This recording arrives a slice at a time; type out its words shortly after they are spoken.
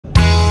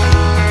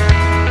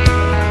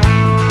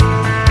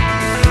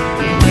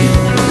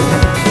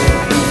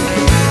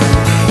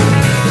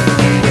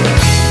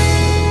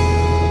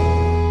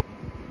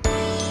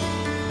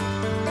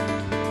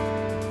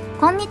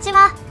にち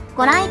は。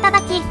ご覧いただ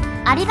き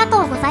ありが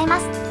とうございま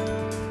す。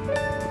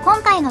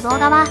今回の動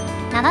画は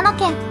長野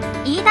県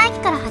飯田駅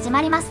から始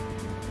まります。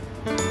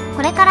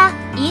これから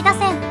飯田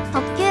線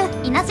特急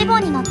伊那路号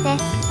に乗って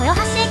豊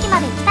橋駅ま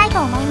で行きたいと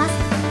思います。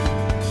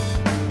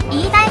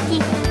飯田駅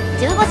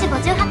15時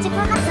58分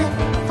発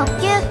特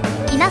急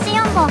伊那路4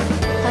号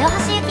豊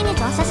橋行きに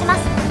乗車しま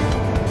す。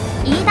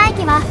飯田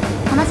駅は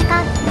この時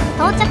間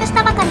到着し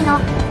たばかりの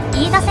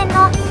飯田線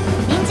の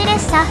臨時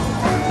列車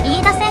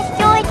飯田線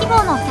秘境駅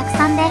号のお客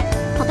さんで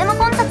とても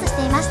混雑し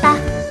ていました。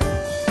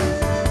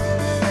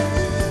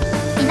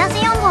伊那路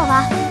4号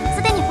は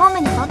すでにホーム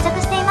に到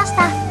着していまし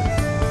た。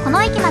こ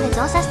の駅まで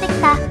乗車してき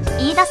た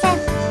飯田線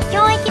秘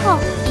境駅号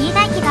飯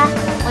田駅が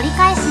折り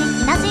返し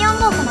伊那路4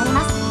号となり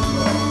ます。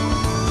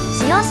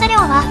使用車両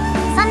は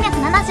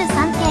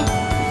373系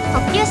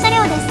特急車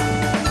両です。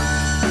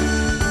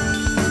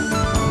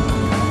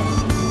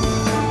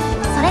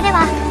それで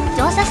は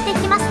乗車してい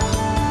きます。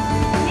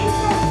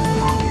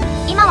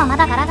今はま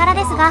だガラガラ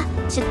ですが、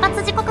出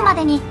発時刻ま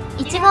でに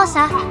1号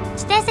車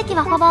指定席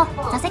はほぼ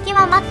座席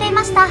は埋まってい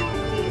ました。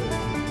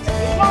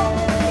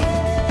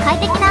快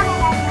適な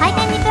回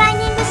転リクライ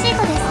ニングシー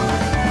トです。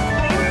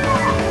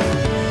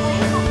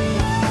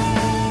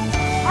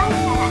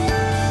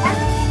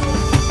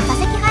座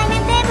席背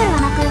面テーブル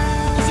はなく、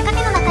肘掛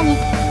けの中に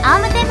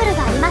アームテーブル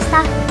がありまし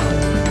た。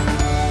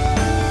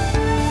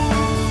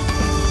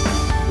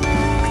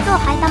靴を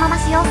履いたまま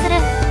使用する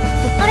フ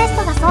ットレス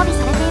トが装備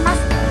されていま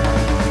す。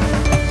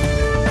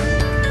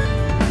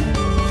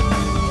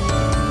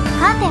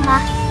カーテンは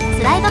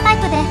スライドタイ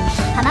プで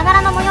花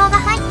柄の模様が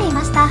入ってい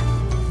ました。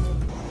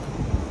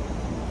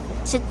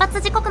出発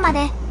時刻ま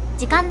で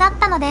時間があっ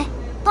たので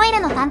トイレ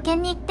の探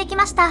検に行ってき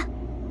ました。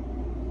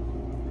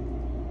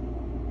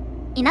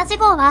伊那路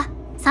号は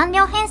3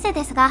両編成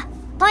ですが、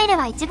トイレ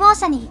は1号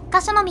車に1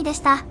箇所のみでし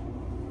た。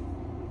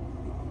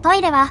ト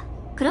イレは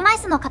車椅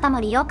子の方も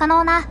利用可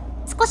能な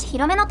少し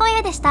広めのトイ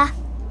レでした。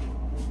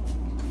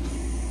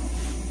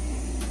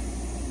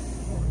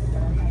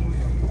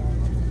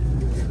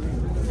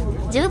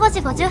15時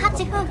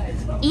58分、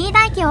飯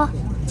田駅を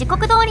時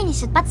刻通りに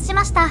出発し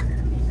ました。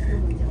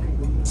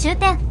終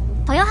点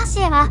豊橋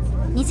へは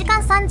2時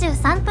間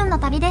33分の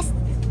旅です。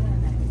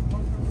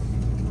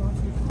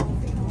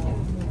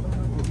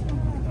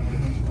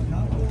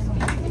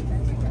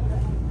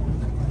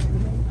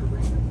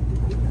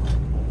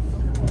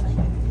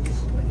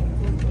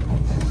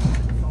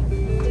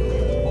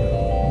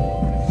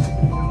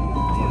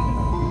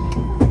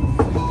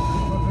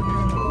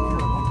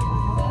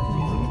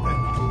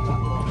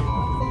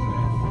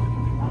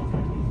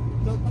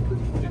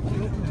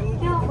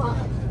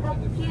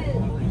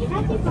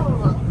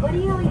ご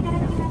利用いただ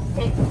きまし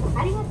て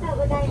ありがとう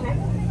ございます。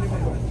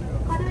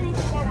この列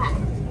車は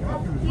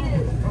特急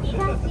伊那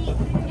路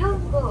4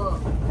号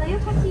豊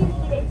橋行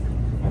きです。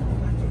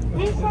停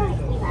車駅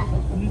は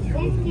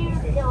天竜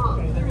峡、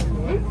日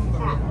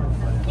田、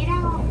平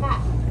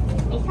岡、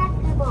三作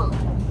坊、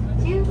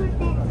中部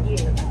天竜、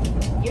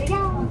湯屋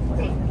温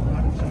泉、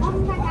本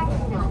田町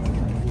の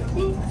新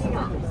城、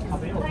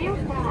豊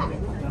川、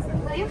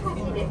豊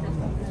橋です。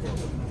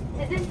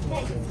続いて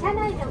車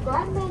内のご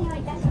案内を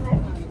いたします。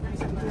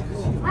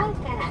前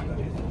から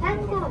3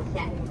号車、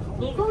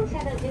2号車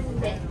の順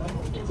で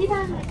一番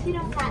後ろ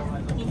が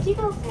1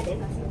号車で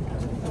す。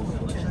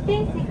指定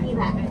席は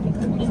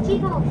1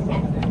号車、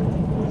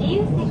自由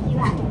席は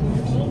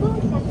2号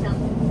車と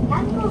3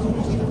号車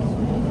です。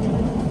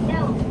な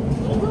お、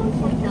2号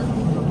車と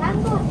3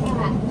号車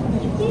は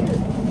一部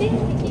指定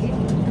席です。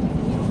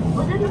お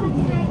乗り間違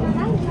いのな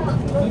いよう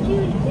ご注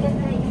意くださ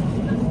い。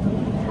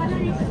この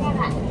列車は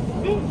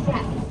全車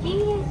禁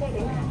煙車で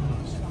す。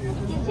化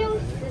粧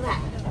室は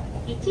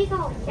1号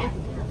車、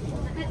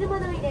くず物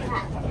入れは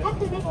各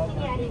デッキ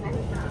にあります。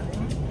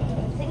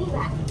次は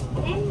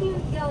天竜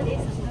峡で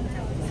す。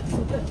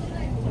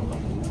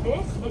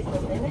This is the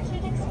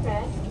limited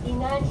express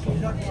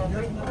United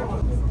Every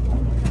Port.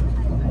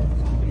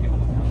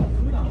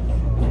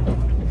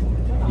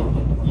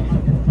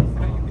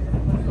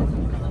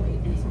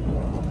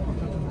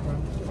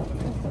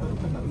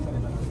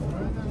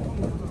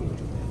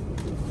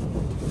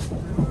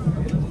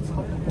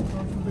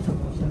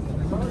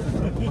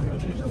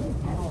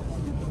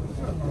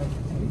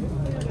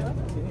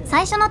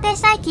最初の停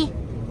車駅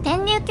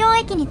天竜峡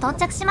駅に到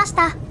着しまし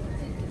た。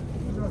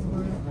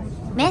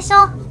名称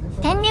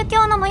天竜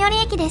峡の最寄り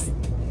駅です。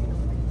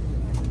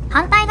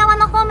反対側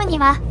のホームに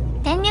は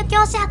天竜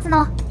峡始発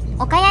の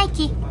岡谷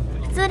駅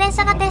普通電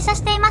車が停車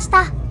していまし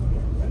た。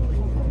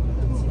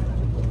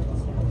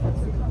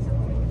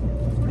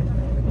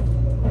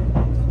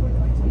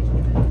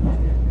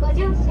ご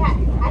乗車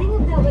ありが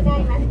とうござ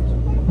います。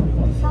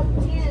特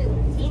急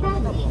伊那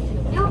路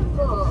4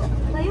号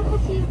豊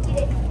橋行き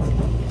です。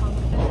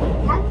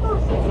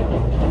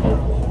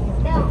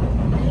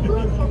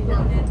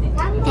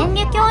天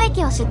竜峡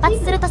駅を出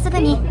発するとすぐ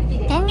に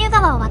天竜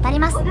川を渡り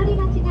ます。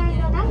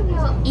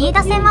飯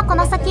田線はこ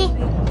の先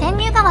天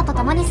竜川と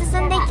ともに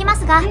進んでいきま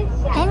すが、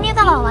天竜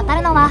川を渡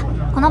るのは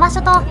この場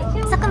所と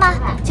佐久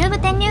間中部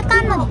天竜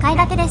間の2階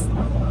だけです。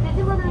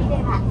車戻りで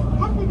は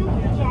各デッ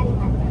キあり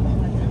ます。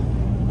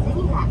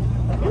次は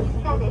ルフ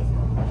タです。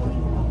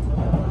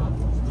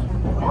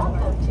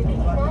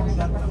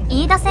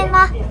飯田線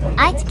は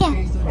愛知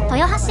県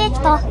豊橋駅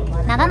と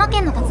長野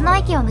県の辰野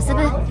駅を結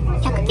ぶ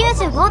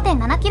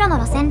 195.7 キロの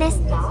路線で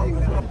す。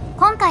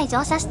今回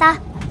乗車した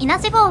伊那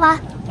路号は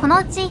この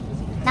うち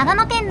長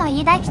野県の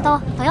飯田駅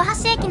と豊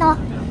橋駅の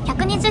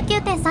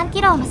 129.3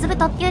 キロを結ぶ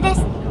特急で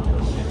す。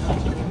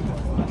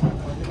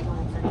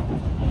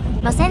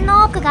路線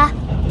の多くが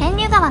天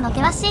竜川の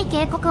険しい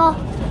渓谷を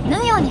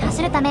縫うように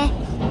走るため、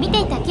見て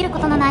いて飽きるこ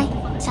とのない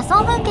車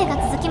窓風景が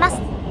続きます。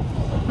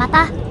ま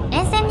た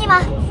沿線に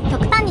は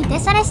極端に停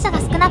車列車が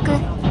少なく、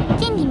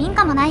近に民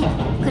家もない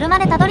車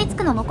でたどり着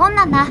くのも困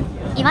難な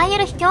いわゆ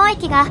る秘境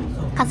駅が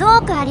数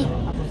多くあり、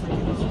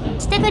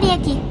千手栗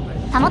駅、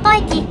田本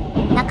駅、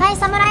中井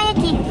侍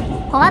駅、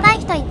小和田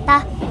駅といっ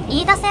た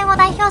飯田線を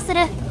代表す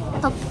る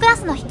トップクラ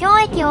スの秘境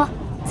駅を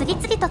次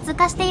々と通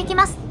過していき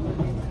ます。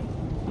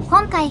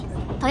今回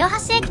豊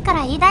橋駅か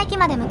ら飯田駅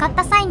まで向かっ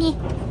た際に、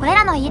これ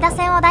らの飯田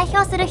線を代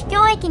表する秘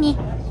境駅に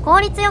効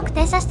率よく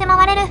停車して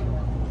回れる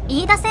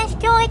飯田線秘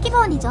境駅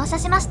号に乗車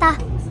しました。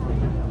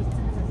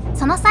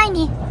その際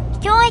に秘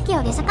境駅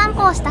を下車観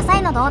光した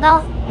際の動画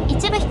を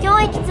一部秘境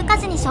駅通過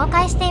時に紹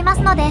介していま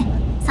すので、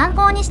参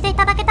考にしてい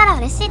ただけたら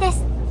嬉しいで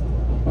す。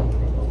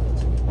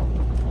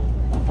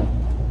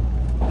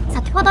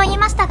先ほど言い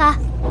ましたが、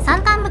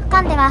山間部区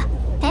間では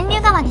天竜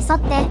川に沿っ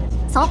て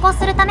走行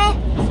するため、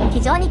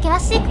非常に険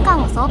しい区間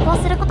を走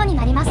行することに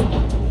なります。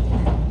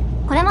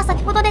これも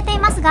先ほど出てい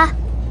ますが、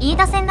飯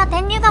田線が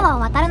天竜川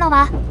を渡るの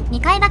は2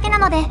回だけな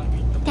ので、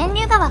天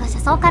竜川が車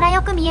窓から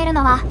よく見える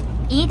のは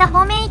飯田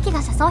方面行き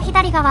が車窓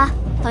左側、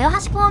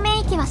豊橋方面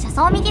行きは車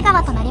窓右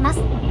側となります。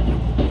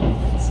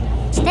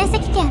指定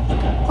席券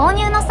購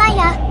入の際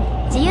や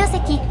自由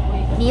席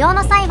利用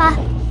の際は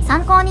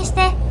参考にし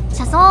て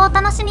車窓をお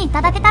楽しみい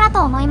ただけたら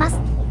と思います。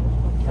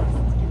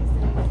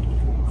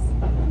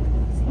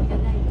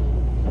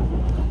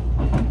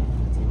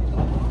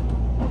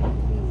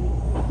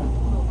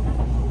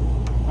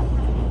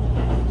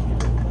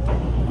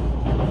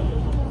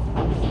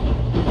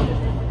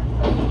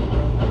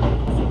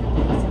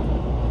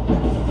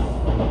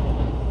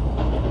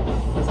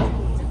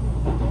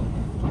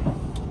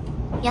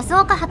安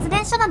岡発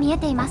電所が見え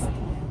ています。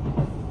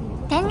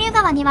天竜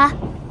川には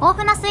豊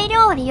富な水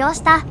量を利用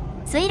した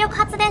水力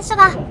発電所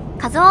が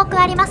数多く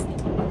あります。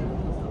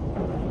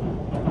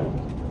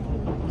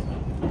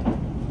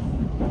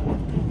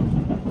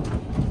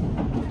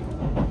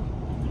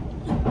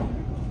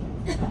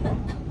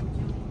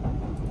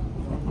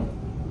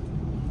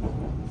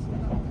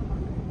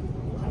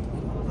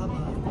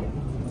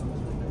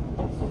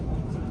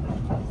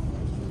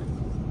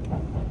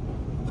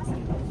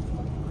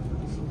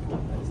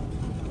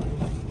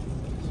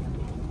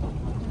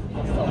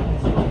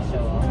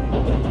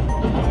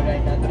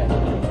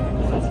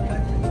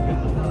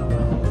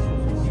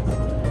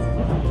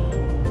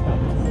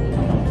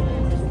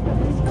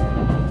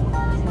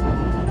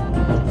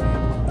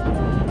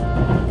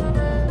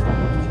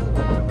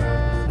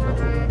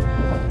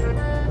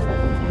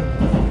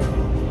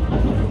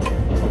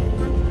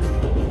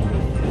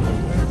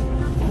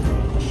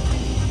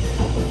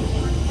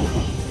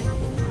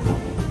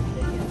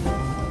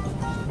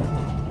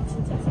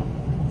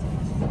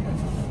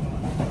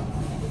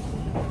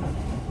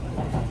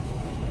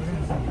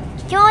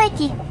秘境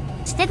駅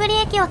千手栗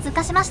駅を通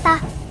過しました。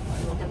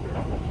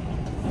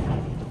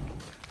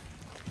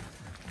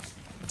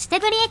千手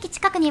栗駅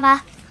近くに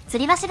は吊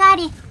り橋があ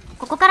り、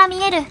ここから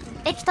見える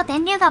駅と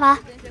天竜川、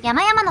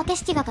山々の景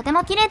色がとて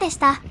も綺麗でし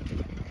た。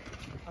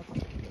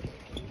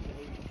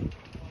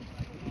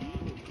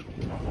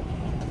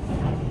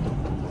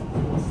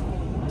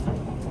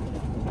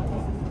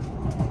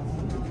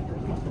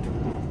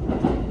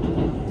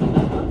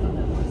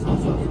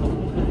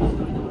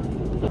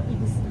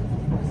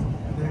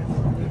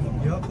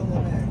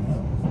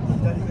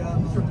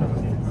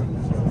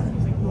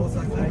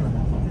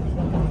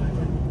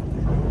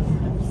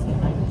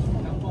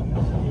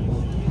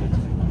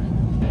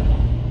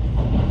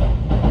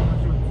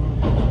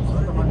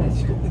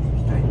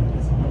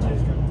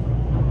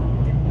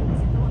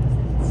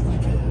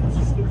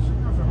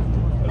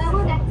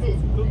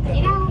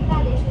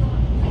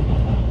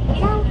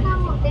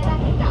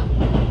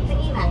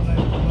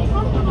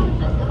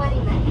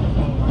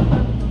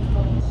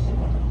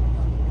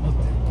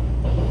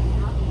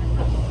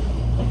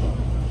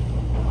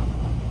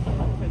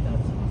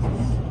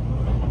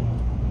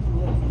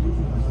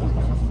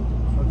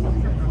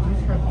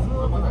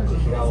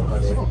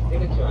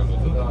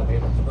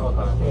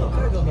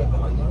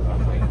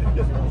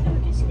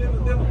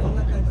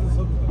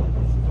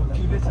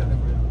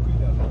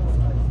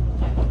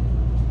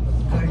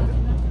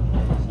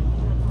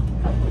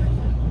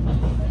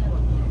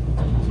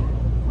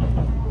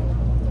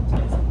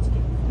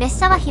列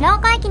車は平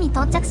岡駅に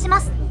到着しま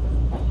す。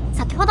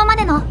先ほどま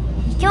での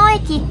秘境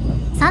駅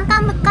山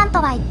間部区間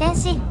とは一転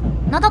し、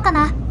のどか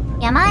な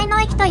山あいの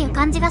駅という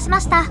感じがしま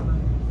した。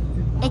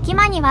駅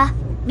前には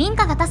民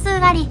家が多数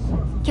あり、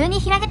急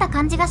に開けた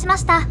感じがしま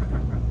した。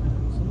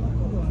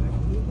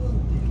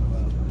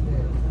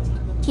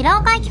平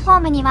岡駅ホー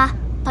ムには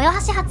豊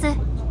橋発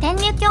天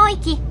竜峡行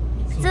き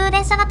普通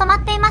電車が止ま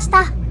っていまし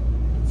た。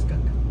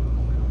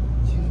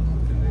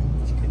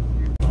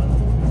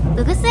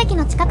宇久須駅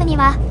の近くに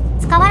は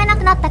使われな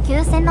くなった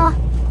旧線の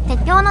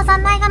鉄橋の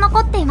残骸が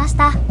残っていまし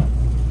た。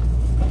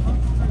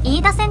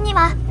飯田線に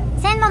は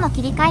線路の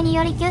切り替えに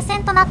より旧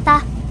線となっ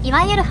たい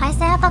わゆる廃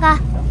線跡が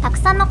たく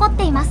さん残っ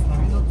ています。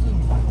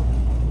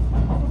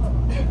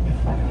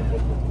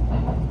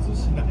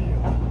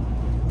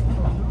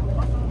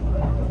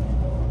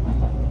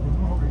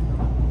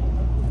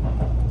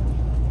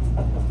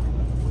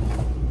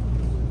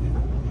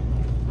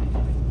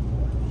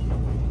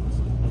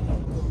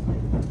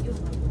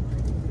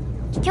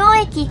秘境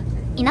駅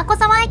稲子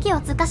沢駅を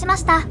通過しま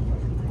した。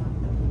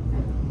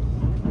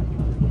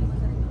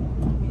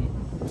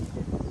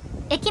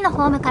駅の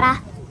ホームか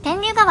ら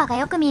天竜川が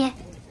よく見え、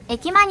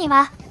駅前に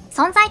は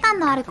存在感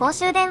のある公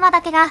衆電話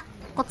だけが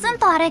ポツン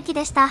とある駅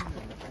でした。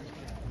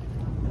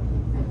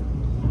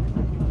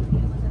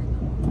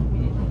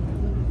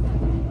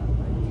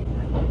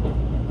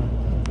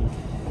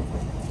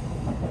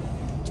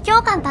秘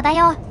境感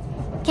漂う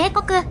渓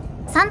谷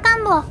山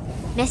間部を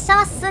列車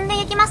は進んで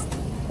行きます。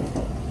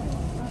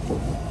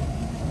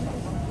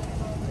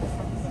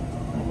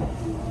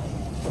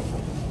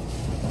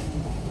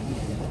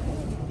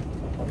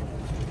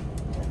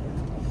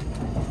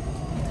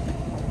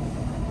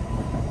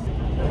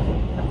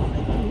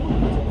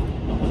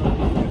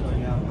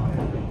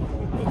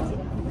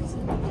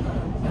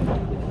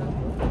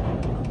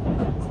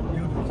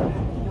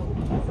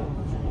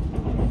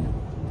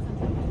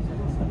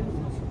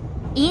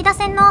飯田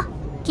線の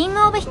キン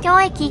グオブ秘境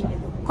駅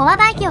小和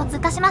田駅を通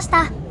過しまし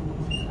た。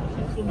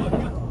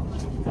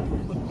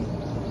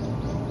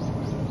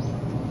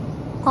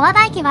小和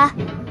田駅は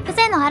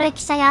風情のある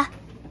駅舎や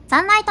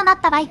残骸とな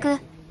ったバイク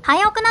廃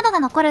屋などが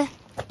残る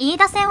飯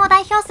田線を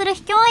代表する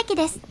秘境駅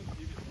です。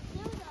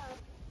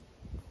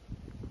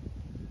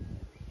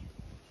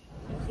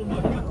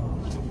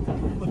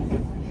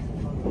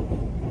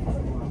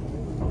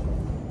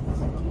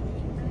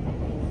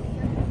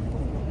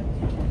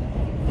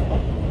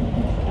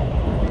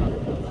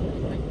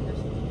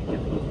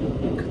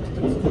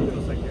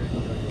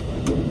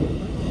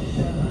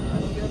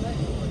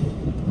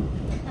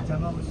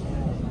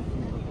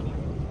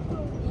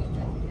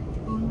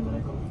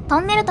ト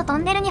ンネルとト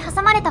ンネルに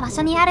挟まれた場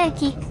所にある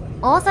駅、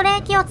大曽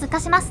駅を通過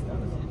します。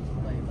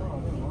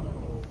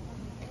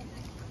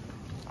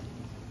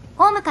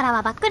ホームから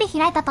はばっくり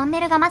開いたトン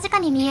ネルが間近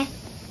に見え、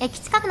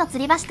駅近くの吊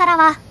り橋から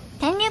は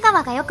天竜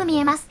川がよく見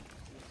えます。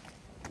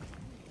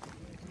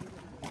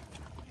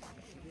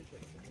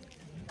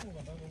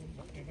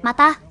ま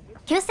た、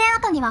旧線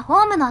跡にはホ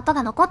ームの跡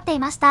が残ってい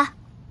ました。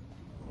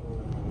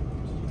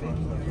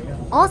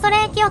大曽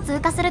駅を通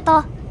過する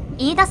と、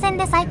飯田線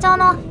で最長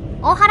の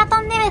大原ト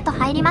ンネルへと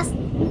入ります。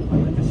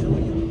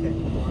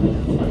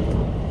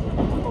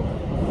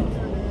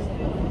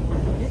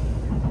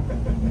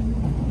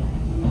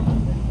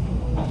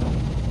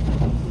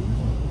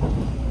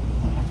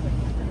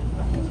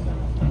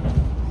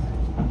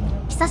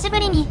久しぶ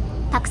りに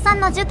たくさん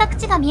の住宅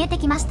地が見えて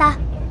きました。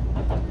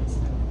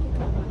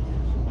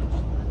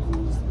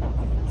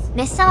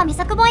列車は三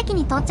作保駅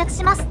に到着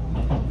します。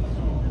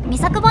三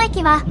作保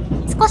駅は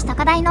少し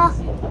高台の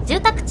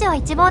住宅地を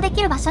一望で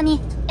きる場所に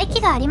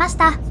駅がありまし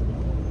た。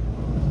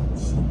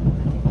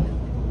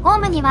ホー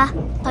ムには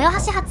豊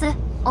橋発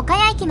岡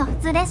谷駅の普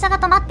通電車が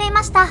止まってい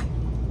ました。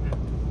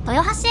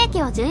豊橋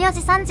駅を14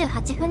時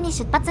38分に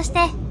出発して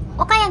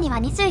岡谷には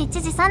21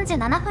時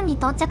37分に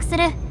到着す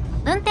る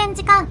運転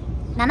時間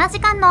7時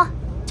間の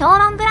超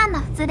ロングランな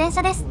普通電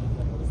車です。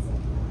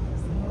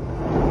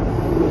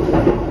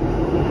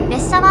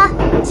列車は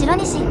白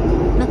西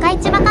向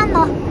市場間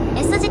の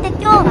S 字鉄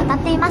橋を渡っ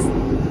ています。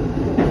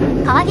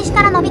川岸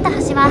から伸びた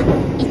橋は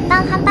一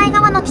旦反対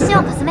側の岸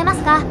をかすめま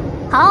すが、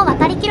川を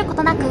渡りきるこ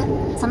となく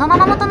そのま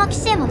ま元の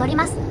岸へ戻り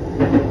ます。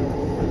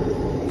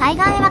対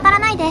岸へ渡ら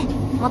ないで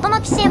元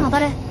の岸へ戻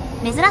る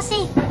珍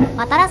しい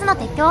渡らずの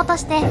鉄橋と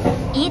して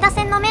飯田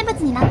線の名物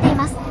になってい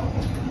ます。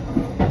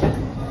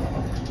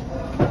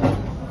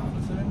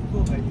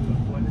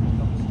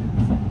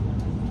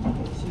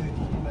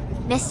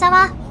列車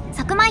は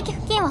佐久間駅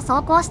付近を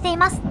走行してい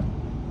ます。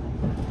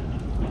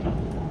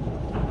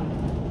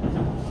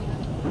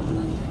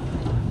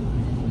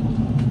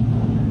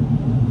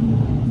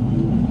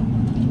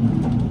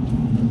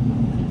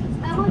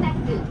まもな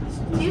く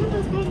中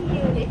部天竜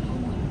です。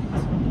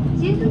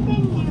中部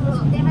天竜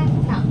を出ます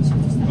と、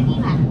次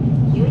は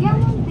湯屋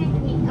温泉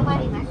に停ま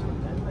ります。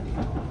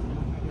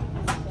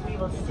We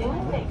will soon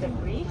make a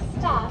brief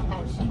stop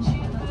at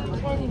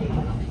Chubu Tenryu.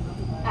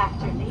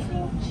 After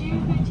leaving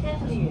Chubu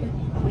Tenryu,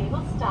 we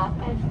will stop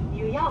at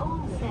Yuya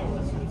Onsen.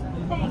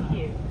 Thank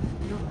you.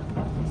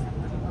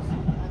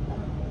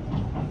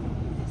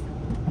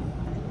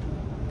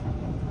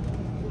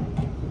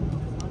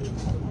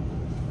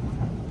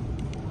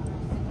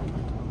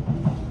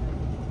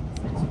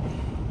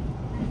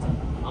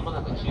 まも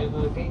なく中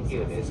部天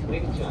竜です。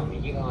出口は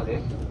右側で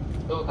す。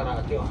ドアか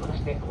ら手を離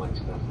してお待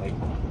ちください。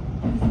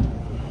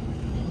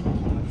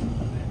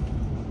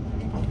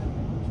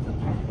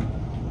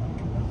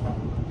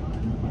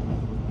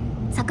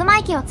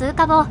駅を通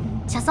過後、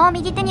車窓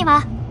右手に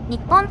は日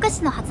本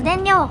屈指の発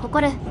電量を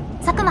誇る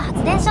佐久間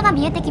発電所が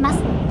見えてきます。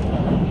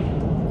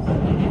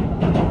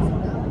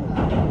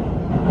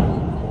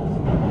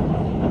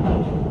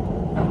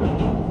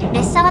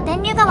列車は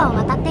天竜川を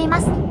渡っていま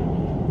す。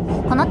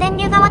この天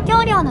竜川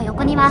橋梁の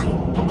横には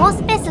歩行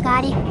スペースが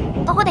あり、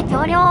徒歩で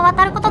橋梁を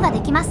渡ることがで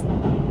きます。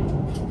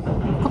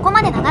ここ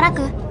まで長ら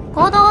く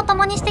行動を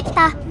共にしてき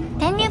た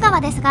天竜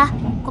川ですが、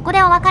ここ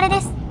でお別れ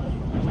です。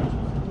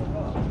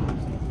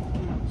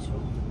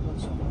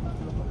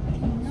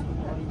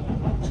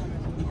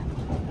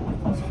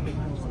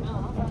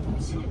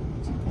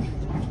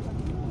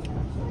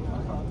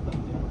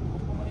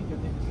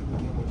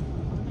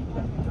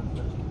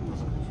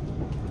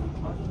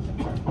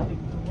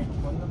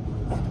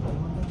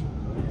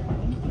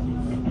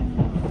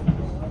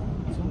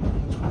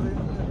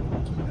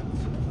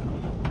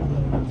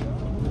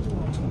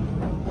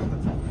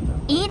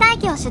飯田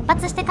駅を出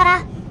発してか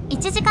ら1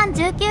時間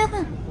19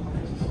分、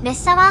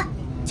列車は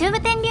中部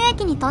天竜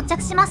駅に到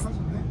着します。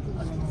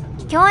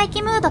秘境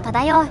駅ムード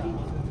漂う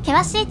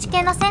険しい地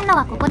形の線路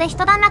はここで一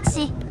段落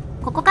し、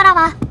ここから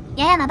は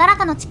ややなだら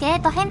かの地形へ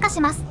と変化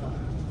します。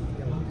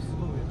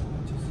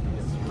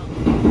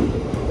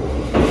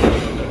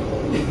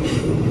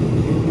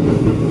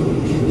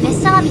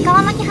列車は三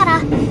河牧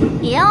原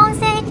湯屋温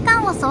泉駅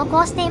間を走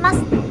行していま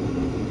す。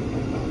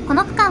こ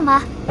の区間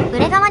は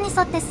呉川に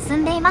沿って進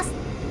んでいます。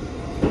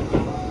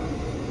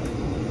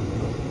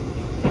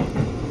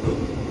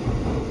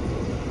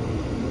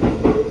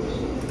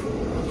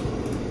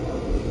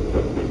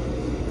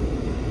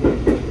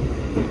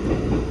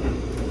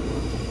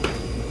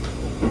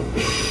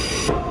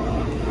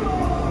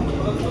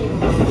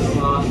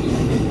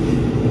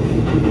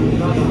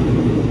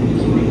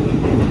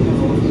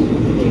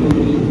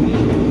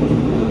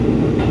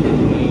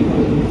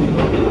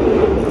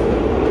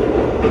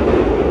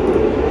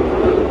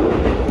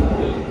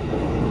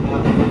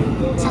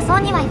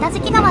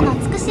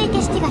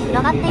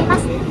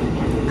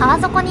川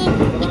底に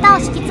板を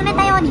敷き詰め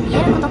たように見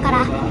えることか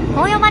ら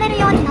こう呼ばれる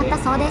ようになった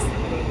そうです。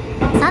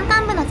山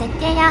間部の絶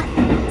景や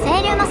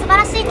清流の素晴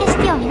らしい景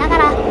色を見なが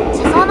ら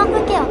車窓の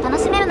風景を楽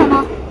しめるの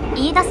も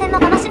飯田線の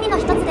楽しみの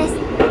一つで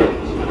す。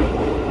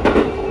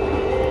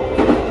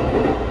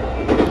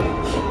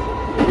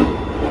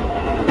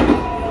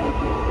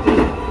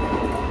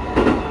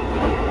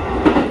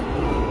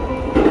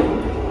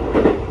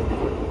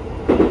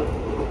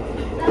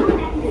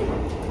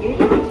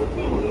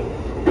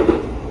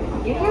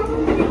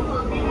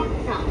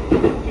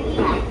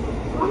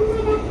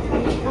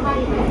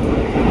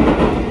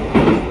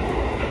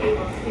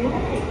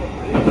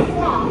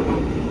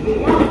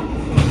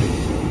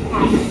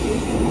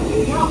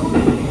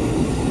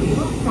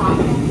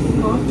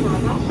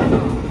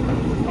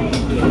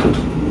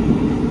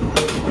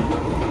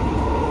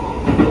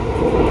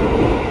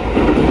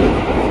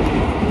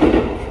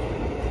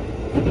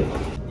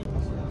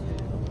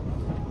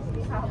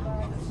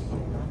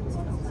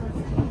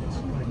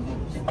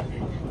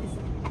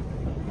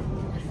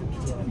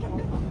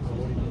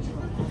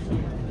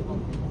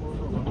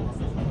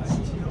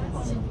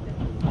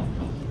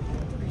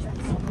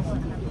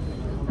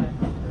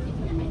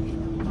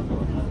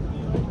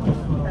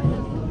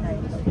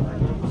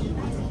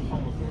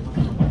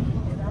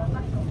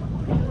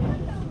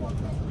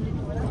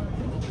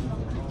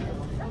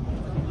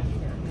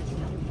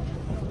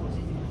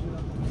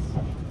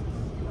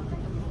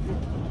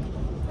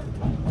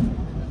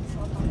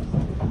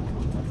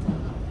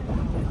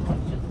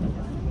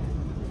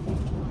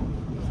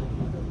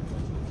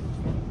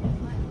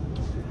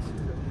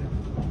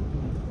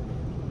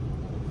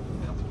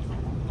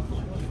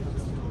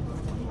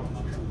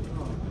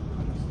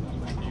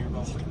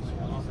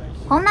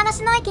本長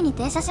篠駅に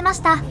停車しま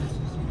した。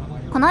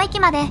この駅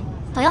まで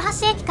豊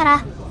橋駅から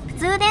普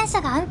通電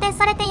車が運転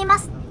されていま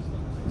す。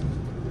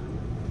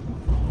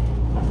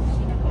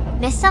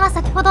列車は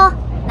先ほど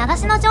長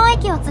篠城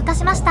駅を通過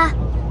しました。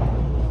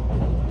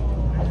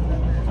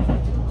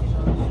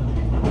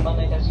ご案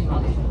内いたしま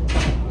す。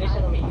列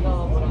車の右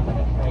側をご覧くだ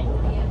さい。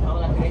まも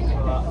なく列車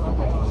はま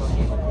さにの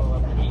渓谷を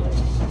渡り、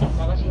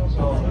長篠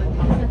城跡を通過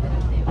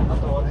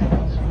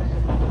します。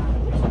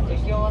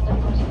鉄橋を渡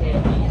りまして、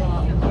右側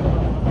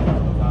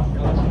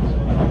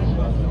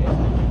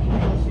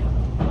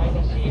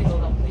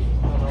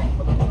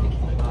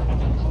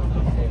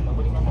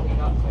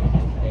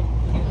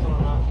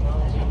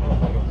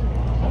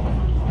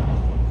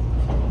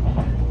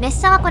列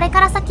車はこれ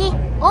から先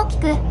大き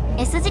く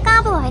S 字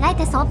カーブを描い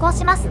て走行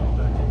します。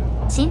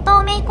新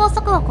東名高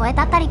速を越え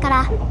たあたりか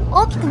ら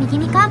大きく右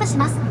にカーブし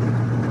ます。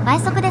倍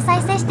速で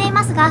再生してい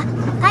ますが、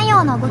太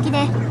陽の動き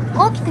で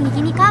大きく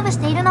右にカーブし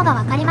ているのが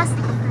わかります。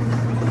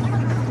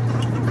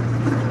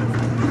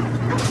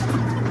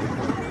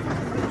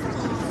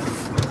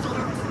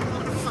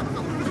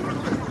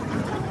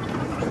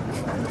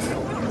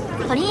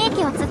鳥居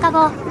駅を通過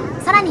後、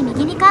さらに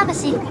右にカーブ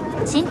し、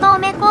新東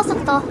名高速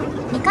と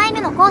2回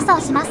目の交差を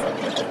します。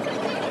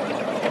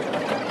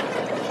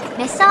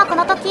列車はこ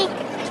の時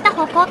来た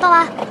方向と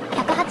は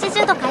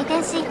180度回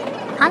転し、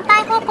反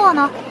対方向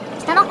の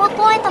北の方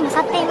向へと向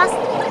かっています。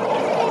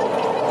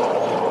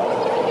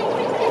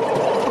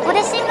ここ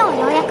で進路を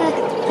ようやく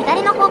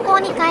左の方向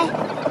に変え、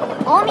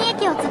近江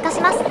駅を通過し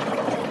ます。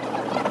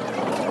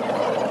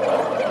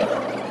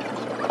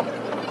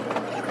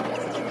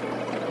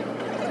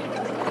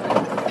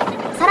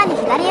さらに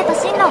左へと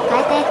進路を変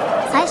えて、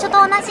最初と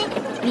同じ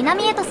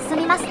南へと進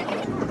みます。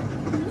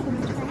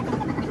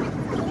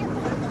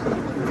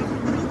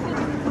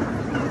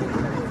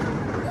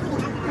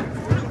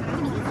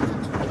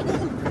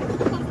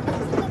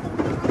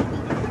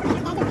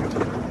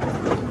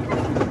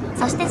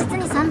そして実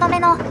に3度目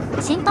の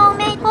新東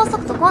名高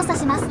速と交差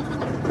します。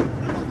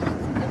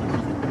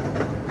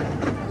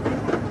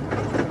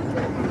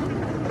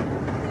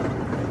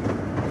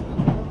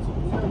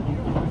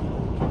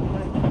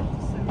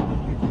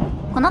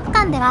この区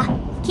間では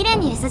きれい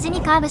に S 字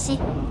にカーブし、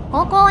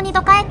方向を2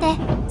度変えて、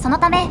その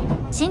ため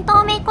新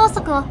東名高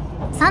速を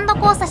3度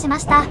交差しま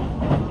した。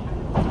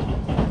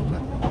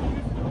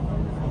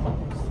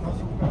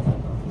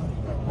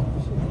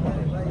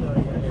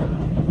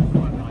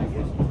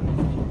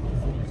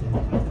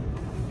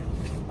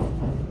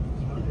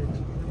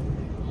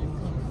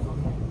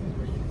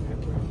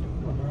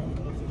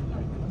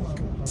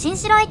新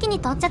城駅に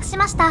到着し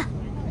ました。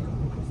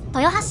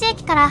豊橋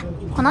駅から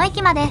この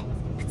駅まで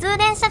普通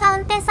電車が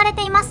運転され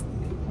ています。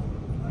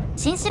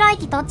新城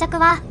駅到着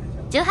は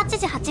18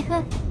時8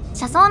分。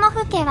車窓の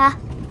風景は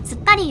すっ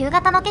かり夕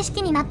方の景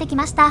色になってき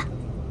ました。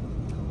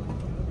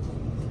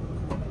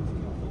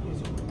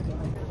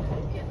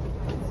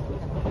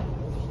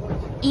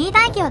飯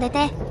田駅を出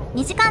て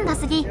2時間が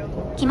過ぎ、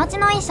気持ち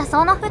のいい車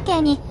窓の風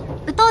景に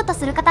うとうと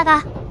する方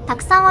がた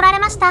くさんおられ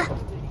ました。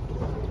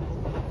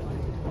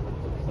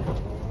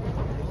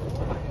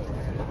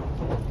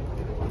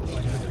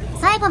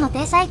最後の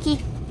停車駅、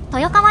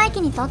豊川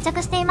駅に到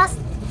着しています。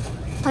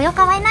豊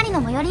川稲荷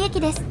の最寄り駅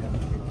です。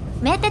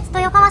名鉄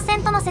豊川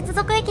線との接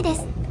続駅で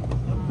す。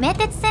名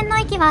鉄線の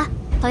駅は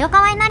豊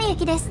川稲荷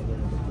駅です。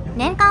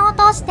年間を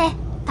通して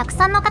たく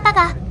さんの方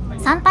が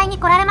参拝に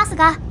来られます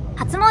が、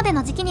初詣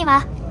の時期に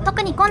は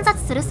特に混雑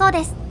するそう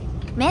です。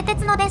名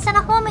鉄の電車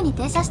がホームに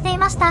停車してい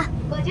ました。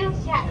ご乗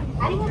車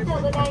ありがと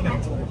うございま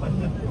す。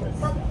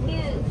特急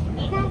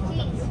伊那路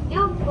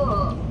両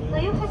号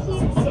豊橋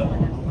駅で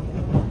す。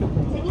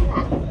次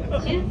は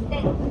終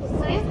点豊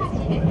橋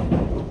で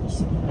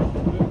す。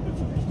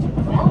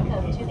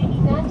Welcome to the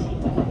Inaji.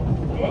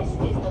 This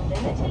is the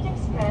limited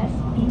express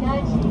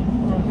Inaji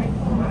number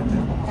 4,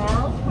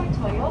 bound for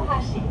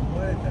Toyohashi.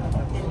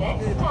 The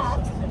next stop.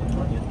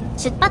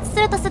 出発す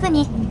るとすぐ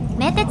に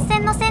名鉄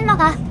線の線路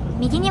が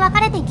右に分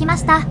かれていきま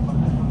した。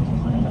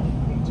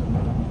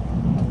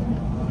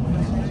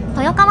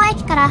豊川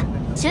駅から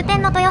終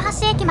点の豊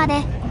橋駅ま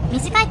で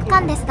短い区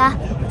間ですが、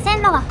線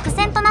路は複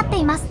線となって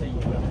います。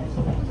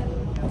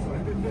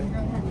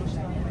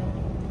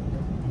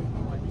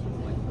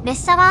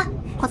列車は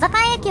小坂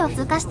駅を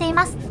通過してい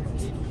ます。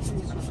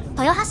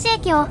豊橋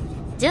駅を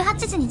18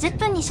時20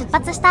分に出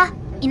発した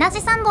稲地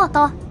3号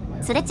と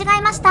すれ違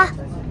いました。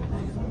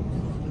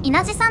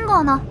稲地3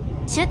号の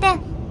終点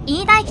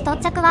飯田駅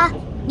到着は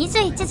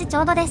21時ち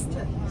ょうどです。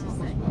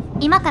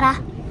今から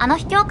あの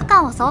秘境区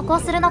間を走行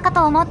するのか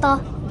と思うと、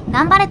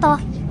頑張れと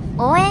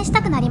応援し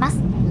たくなります。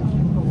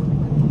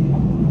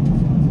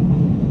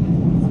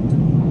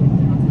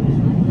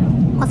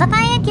小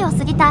坂駅を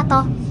過ぎた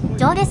後、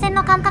上下線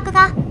の間隔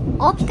が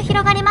大きく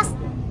広がります。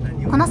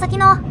この先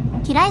の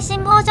機雷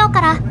信号場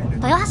から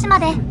豊橋ま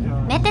で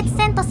名鉄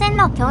線と線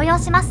路を共用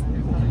します。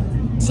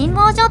信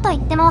号場といっ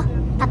ても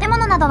建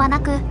物などはな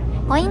く、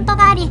ポイント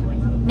があり、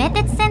名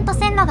鉄線と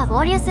線路が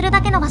合流する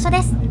だけの場所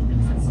です。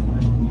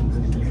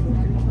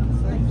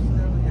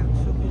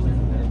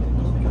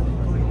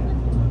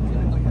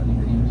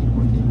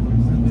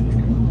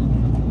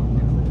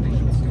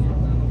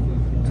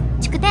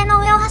築堤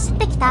の上を走っ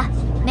てきた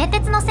名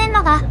鉄の線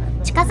路が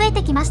近づい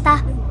てきまし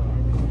た。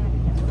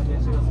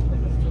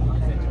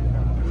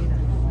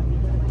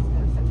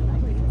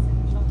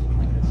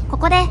こ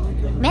こで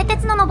名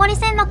鉄の上り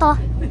線路と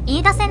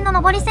飯田線の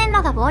上り線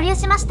路が合流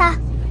しました。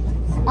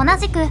同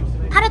じく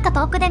遥か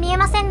遠くで見え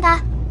ませんが、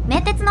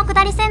名鉄の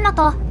下り線路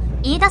と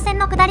飯田線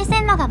の下り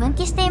線路が分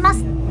岐していま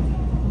す。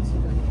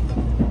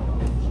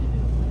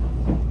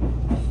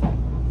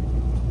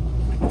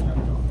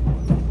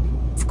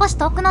少し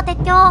遠くの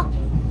鉄橋を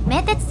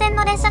名鉄線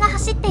の電車が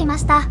走っていま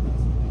した。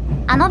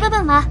あの部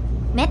分は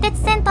名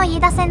鉄線と飯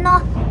田線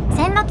の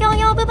線路共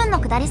用部分の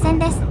下り線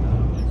です。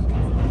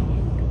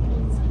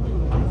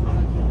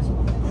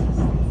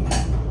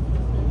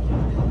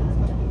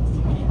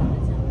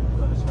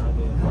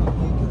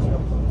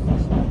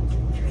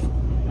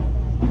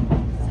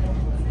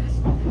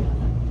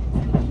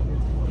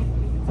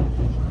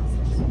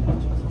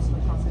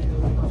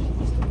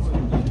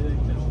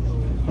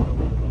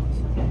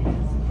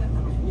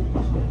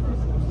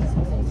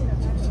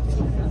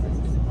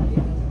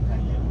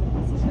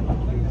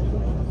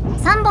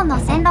3本の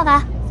線路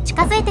が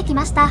近づいてき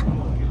ました。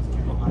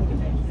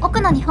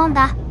奥の2本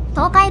が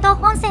東海道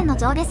本線の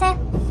上下線、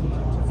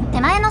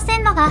手前の線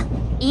路が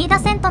飯田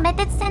線と名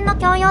鉄線の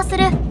共用す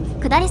る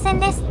下り線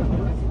です。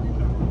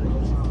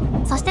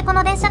そしてこ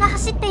の電車が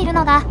走っている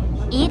のが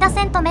飯田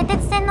線と目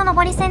鉄線の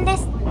上り線で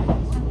す。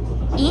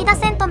飯田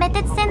線と目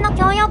鉄線の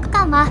共用区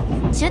間は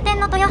終点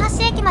の豊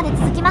橋駅まで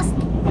続きます。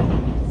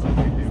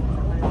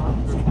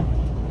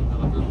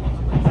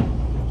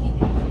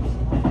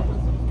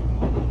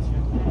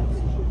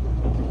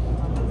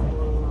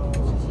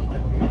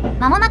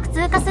まもなく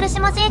通過する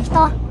下地駅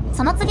と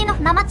その次の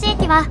船町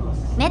駅は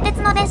名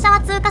鉄の電車は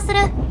通過する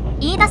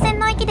飯田線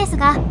の駅です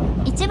が、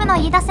一部の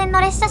飯田線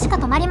の列車しか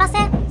止まりま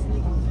せん。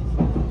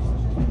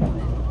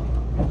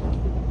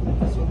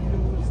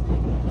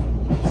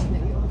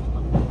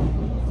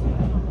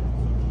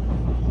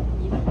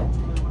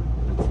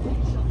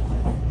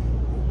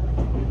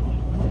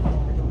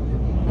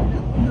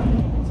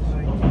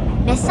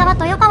列車は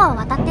豊川を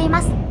渡ってい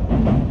ます。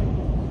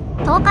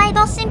東海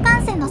道新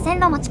幹線の線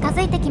路も近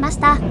づいてきまし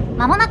た。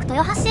まもなく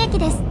豊橋駅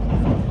です。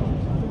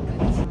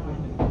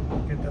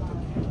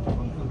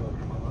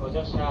ご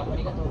乗車あ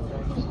りがとうござい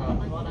ました。ま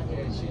もなく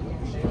終点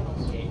豊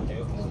橋駅と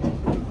豊橋で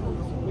す。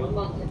4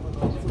番線の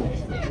到着で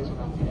1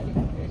番線左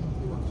です。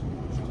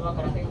ドア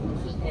から転換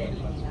して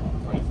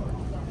お待ちくだ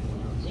さい。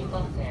新幹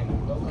線、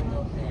東海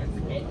道線、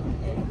名鉄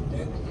線、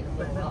豊橋鉄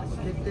道はお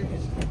決定で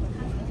す。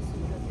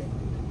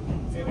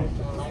We're going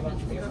to live at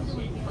the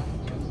Yoshi,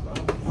 passengers on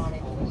the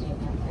morning of the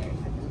Shinkansen,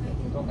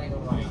 Tokaido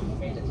Line,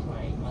 Meiji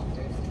Line, and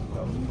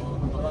Toyotsu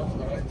towards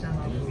the left side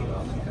of the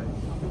road.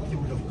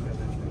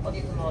 本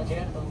日も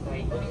JR 東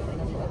海ご利用く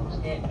ださいまし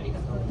てありが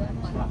とうござい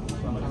ました。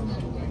まもなく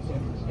終点豊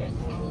橋です。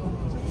こ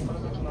の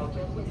先もお気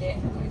をつけて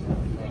お帰りくだ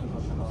さい。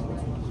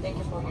Thank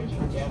you for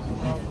using JR東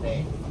海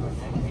today. Have a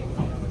nice day.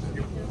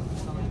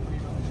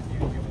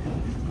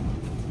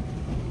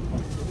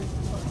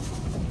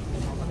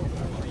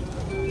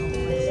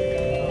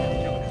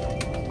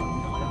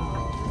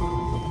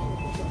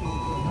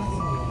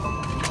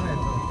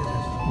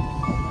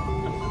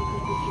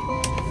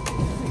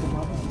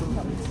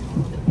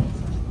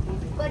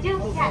 ご乗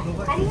車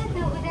ありがと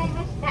うございま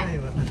した。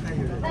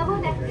まも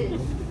なく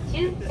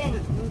終点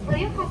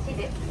豊橋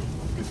です。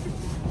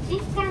新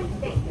幹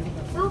線、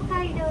東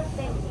海道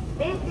線、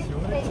名鉄線、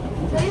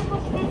豊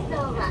橋鉄道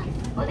は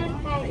お乗り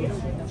換えです。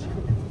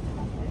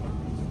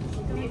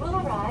We will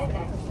arrive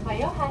at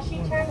Toyohashi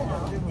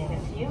Terminal in a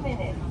few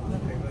minutes.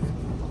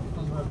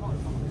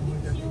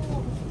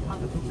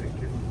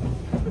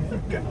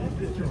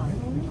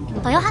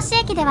 豊橋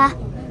駅では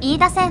飯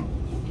田線、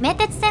名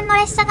鉄線の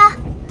列車が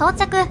到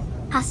着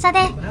発車で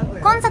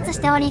混雑し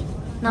ており、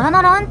ノロ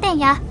ノロ運転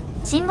や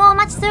信号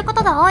待ちするこ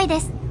とが多いで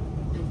す。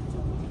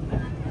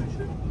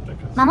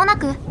まもな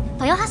く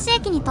豊橋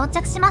駅に到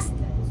着します。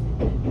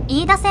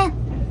飯田線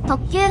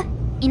特急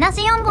伊那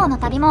路4号の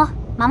旅も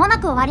まもな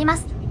く終わりま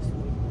す。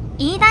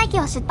飯田駅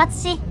を出発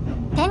し、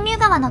天竜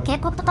川の渓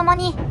谷ととも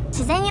に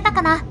自然豊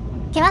かな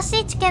険し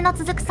い地形の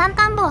続く山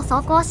間部を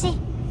走行し、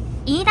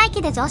飯田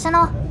駅で乗車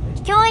の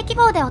秘境駅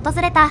号で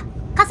訪れた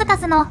数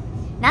々の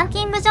ラン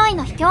キング上位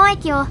の秘境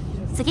駅を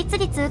次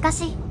々通過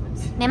し、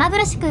目まぐ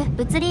るしく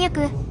移りゆく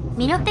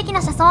魅力的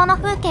な車窓の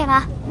風景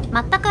は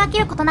全く飽き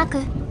ることなく、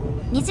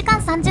2時間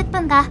30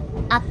分が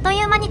あっと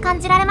いう間に感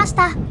じられまし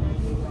た。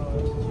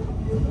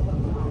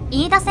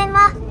飯田線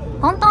は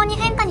本当に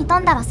変化に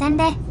富んだ路線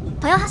で、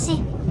豊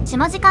橋、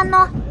下地間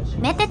の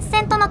名鉄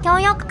線との共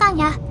用区間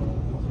や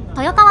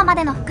豊川ま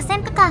での複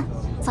線区間、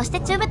そして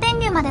中部天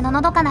竜までの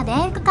のどかな田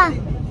園区間、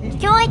秘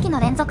境駅の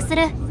連続す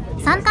る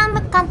山間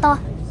部区間と、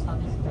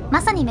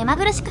まさに目ま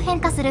ぐるしく変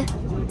化する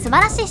素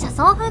晴らしい車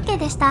窓風景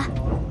でした。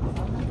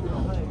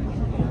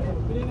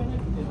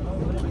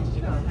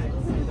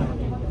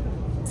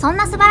そん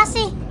な素晴らし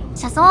い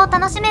車窓を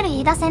楽しめる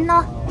飯田線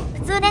の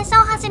普通電車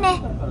をはじめ、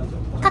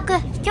各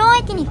秘境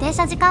駅に停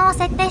車時間を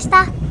設定し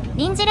た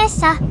臨時列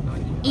車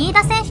飯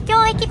田線秘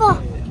境駅号、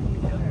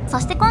そ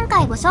して今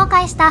回ご紹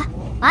介した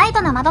ワイ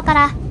ドな窓か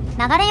ら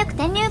流れゆく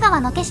天竜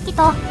川の景色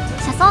と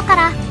車窓か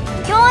ら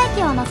秘境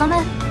駅を望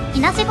む伊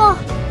那路号。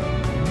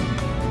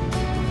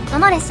ど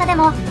の列車で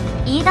も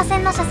飯田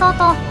線の車窓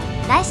と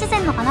大自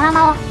然のパノラ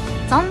マを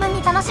存分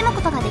に楽しむ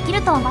ことができ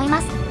ると思い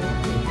ます。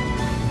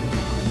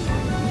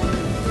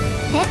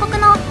定刻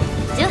の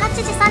18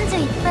時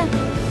31分、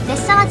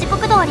列車は時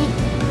刻通り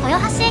豊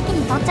橋駅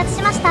に到着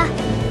しました。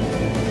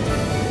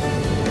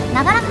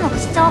長らくのご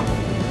視聴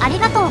あり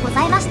がとうご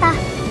ざいました。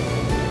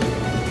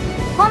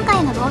今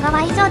回の動画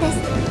は以上です。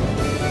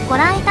ご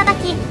覧いただ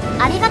き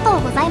ありがと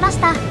うございまし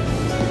た。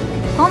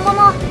今後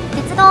も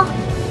鉄道、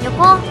旅行、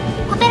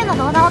ホテルの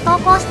動画を投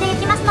稿してい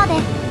きますので、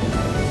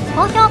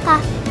高評価、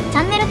チ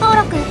ャンネル登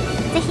録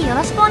ぜひよ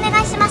ろしくお願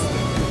いします。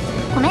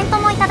コメント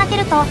もいただけ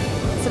ると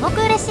すごく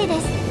嬉しいで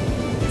す。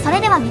それ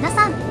では皆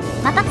さん、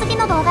また次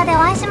の動画でお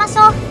会いしまし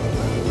ょう。